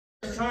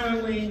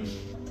Silently,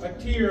 a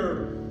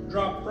tear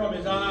dropped from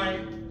his eye.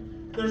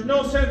 There's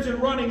no sense in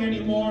running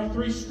anymore.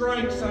 3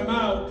 strikes, I'm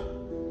out.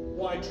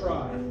 Why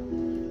try?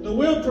 The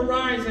will to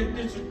rise had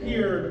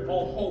disappeared.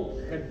 All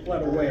hope had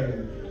fled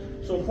away.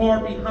 So far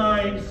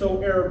behind, so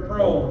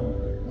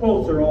error-prone,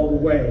 closer all the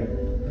way.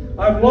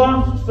 I've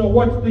lost, so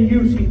what's the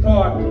use, he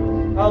thought.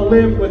 I'll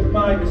live with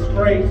my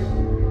disgrace.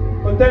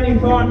 But then he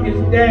thought about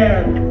his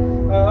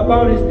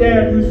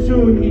dad, who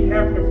soon he'd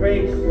have to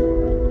face.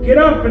 Get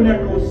up, an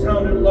echo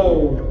sounded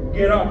low.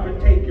 Get up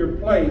and take your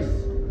place.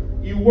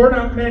 You were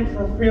not meant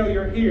for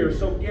failure here,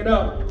 so get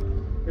up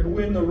and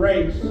win the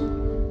race.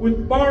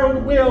 With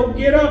borrowed will,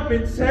 get up,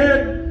 it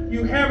said.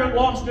 You haven't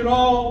lost it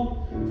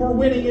all, for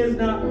winning is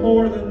not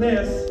more than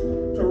this,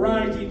 to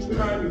rise each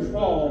time you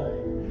fall.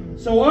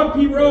 So up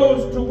he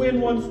rose to win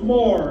once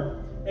more,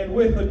 and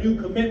with a new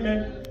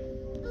commitment,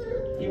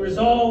 he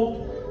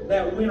resolved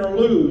that win or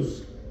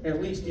lose,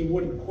 at least he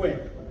wouldn't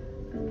quit.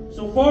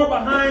 So far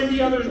behind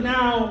the others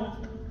now,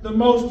 the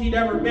most he'd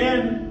ever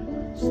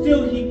been,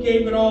 still he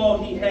gave it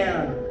all he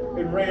had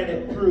and ran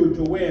it through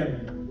to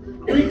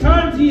win. 3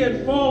 times he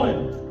had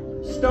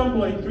fallen,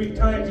 stumbling, 3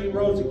 times he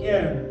rose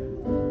again.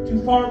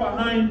 Too far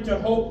behind to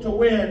hope to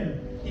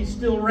win, he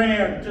still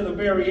ran to the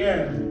very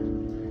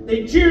end.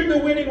 They cheered the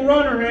winning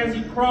runner as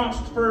he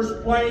crossed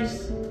first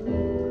place,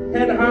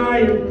 head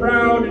high and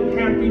proud and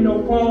happy,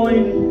 no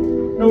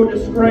falling, no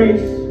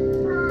disgrace.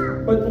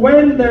 But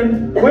when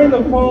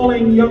the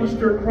falling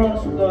youngster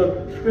crossed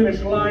the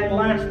finish line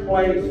last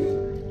place,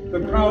 the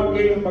crowd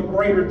gave him a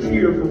greater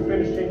cheer for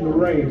finishing the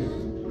race.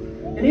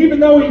 And even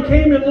though he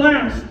came in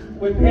last,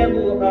 with head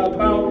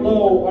bowed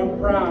low,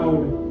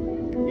 unproud,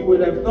 he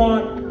would have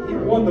thought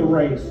he'd won the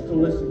race to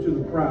listen to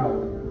the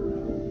crowd.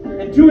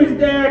 And to his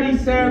dad he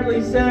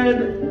sadly said,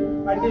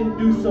 I didn't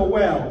do so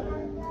well.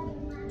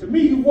 To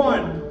me he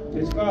won,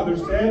 his father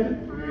said.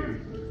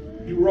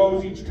 He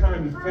rose each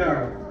time he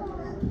fell.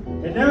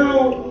 And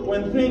now,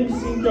 when things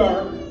seem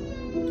dark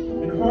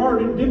and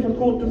hard and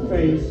difficult to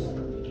face,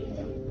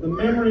 the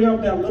memory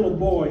of that little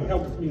boy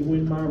helps me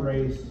win my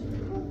race.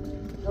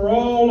 For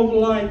all of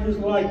life is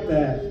like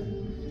that,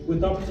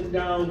 with ups and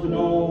downs and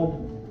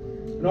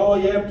all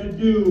you have to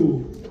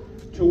do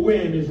to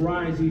win is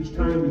rise each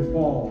time you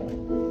fall.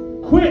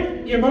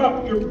 Quit, give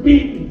up, you're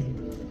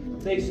beaten,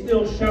 they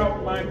still shout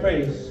in my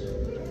face.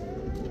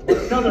 But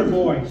another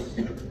voice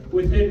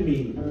within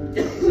me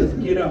says,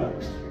 get up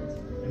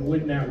and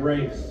win that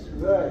race.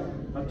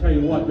 I'll tell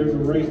you what, there's a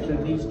race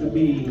that needs to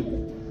be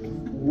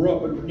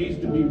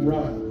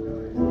run.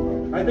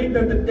 I think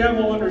that the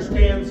devil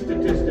understands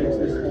statistics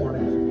this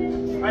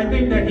morning. I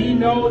think that he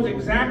knows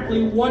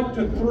exactly what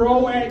to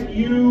throw at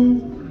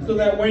you so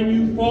that when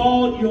you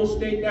fall, you'll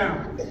stay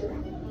down.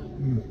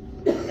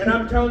 And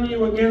I'm telling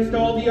you, against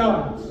all the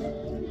odds,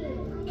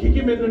 kick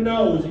him in the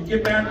nose and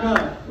get back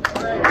up.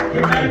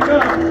 Get back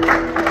up.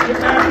 Get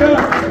back up.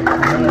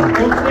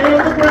 Don't stay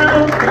on the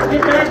ground, but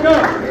get back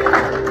up.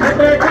 Get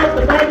back up.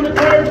 The Bible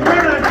declares,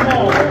 when I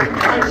fall, I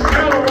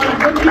shall arise.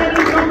 When the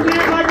enemy comes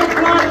in like a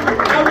flood,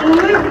 I will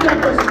lift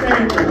up a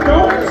standard.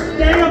 Don't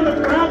stay on the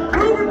ground.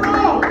 Prove it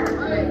wrong.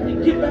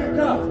 And get back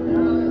up.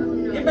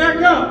 Get back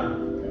up.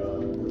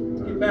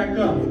 Get back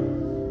up.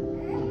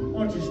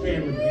 Why don't you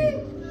stand with me?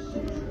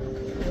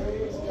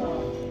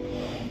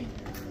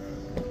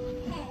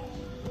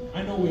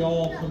 I know we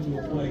all come to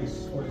a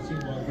place where it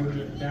seems like we're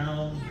just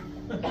down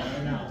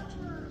and out.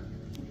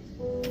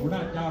 We're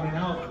not down and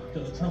out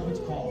till the trumpet's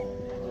called.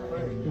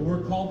 Till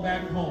we're called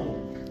back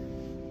home.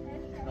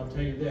 And I'll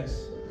tell you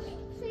this,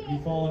 you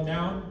falling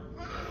down,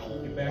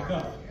 get back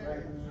up.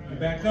 Get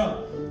back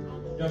up.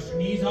 Dust your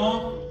knees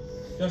off,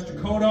 dust your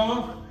coat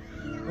off,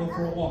 go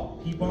for a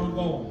walk. Keep on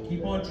going.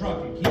 Keep on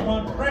trucking. Keep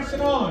on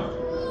pressing on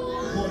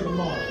toward the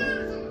mark.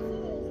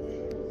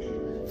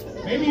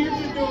 Maybe you're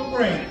just doing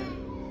great.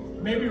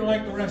 Maybe you're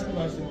like the rest of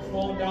us and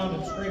fallen down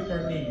and scraped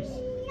our knees.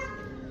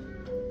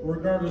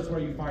 Regardless where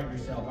you find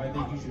yourself, I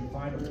think you should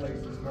find a place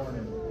this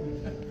morning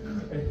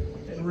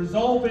and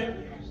resolve it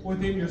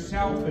within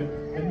yourself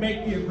and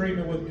make the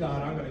agreement with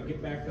God. I'm going to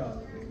get back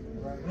up.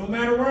 No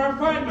matter where I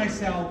find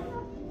myself,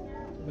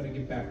 I'm going to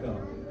get back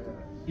up.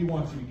 He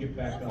wants you to get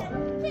back up.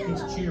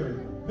 He's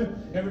cheering.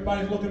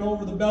 Everybody's looking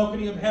over the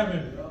balcony of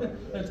heaven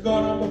that's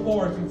gone on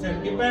before us and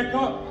said, get back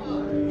up.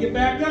 Get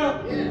back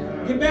up.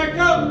 Get back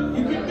up.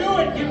 You can do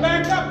it. Get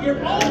back up. You're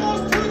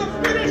almost to the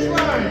finish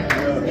line.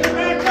 Get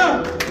back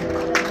up.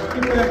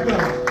 Get back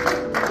up.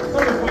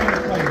 Come to find a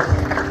place.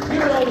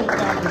 Get along with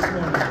God this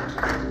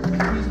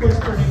morning. He's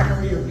whispering in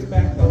your ear, get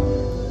back up.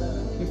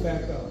 Get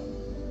back up.